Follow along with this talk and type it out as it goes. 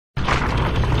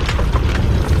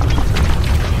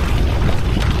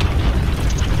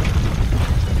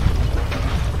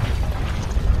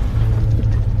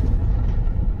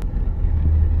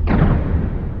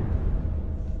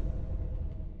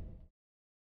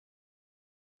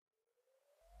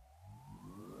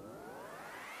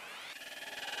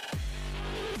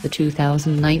The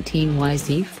 2019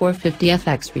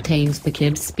 YZ450FX retains the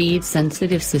KYB Speed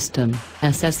Sensitive System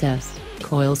 (SSS)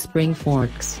 coil spring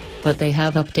forks, but they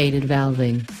have updated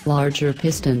valving, larger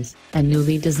pistons, and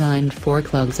newly designed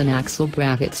fork lugs and axle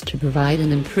brackets to provide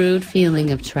an improved feeling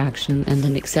of traction and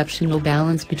an exceptional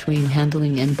balance between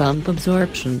handling and bump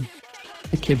absorption.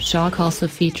 The KYB shock also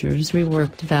features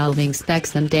reworked valving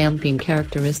specs and damping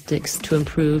characteristics to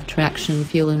improve traction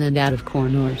feel in and out of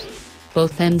corners.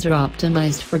 Both ends are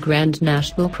optimized for Grand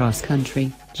National Cross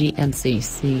Country,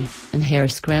 GNCC, and Hare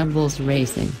Scrambles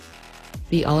racing.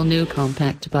 The all-new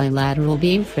compact bilateral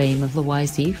beam frame of the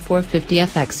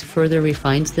YZ450FX further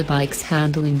refines the bike's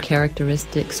handling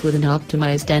characteristics with an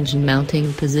optimized engine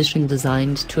mounting position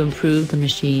designed to improve the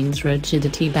machine's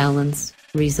rigidity balance,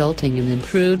 resulting in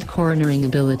improved cornering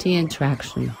ability and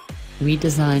traction.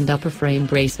 Redesigned upper frame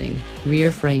bracing,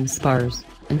 rear frame spars,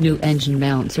 and new engine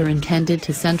mounts are intended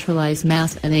to centralize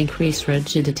mass and increase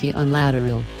rigidity on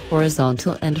lateral,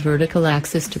 horizontal and vertical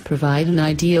axis to provide an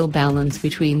ideal balance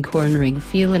between cornering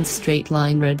feel and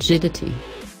straight-line rigidity.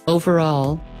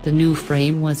 Overall, the new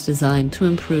frame was designed to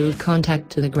improve contact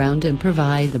to the ground and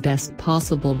provide the best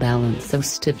possible balance of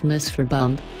stiffness for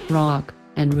bump, rock,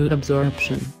 and root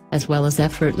absorption, as well as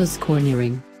effortless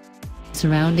cornering.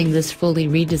 Surrounding this fully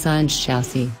redesigned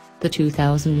chassis, the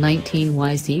 2019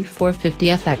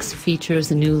 YZ450FX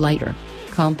features a new lighter,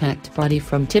 compact body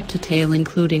from tip to tail,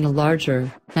 including a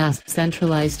larger,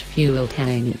 mass-centralized fuel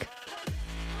tank.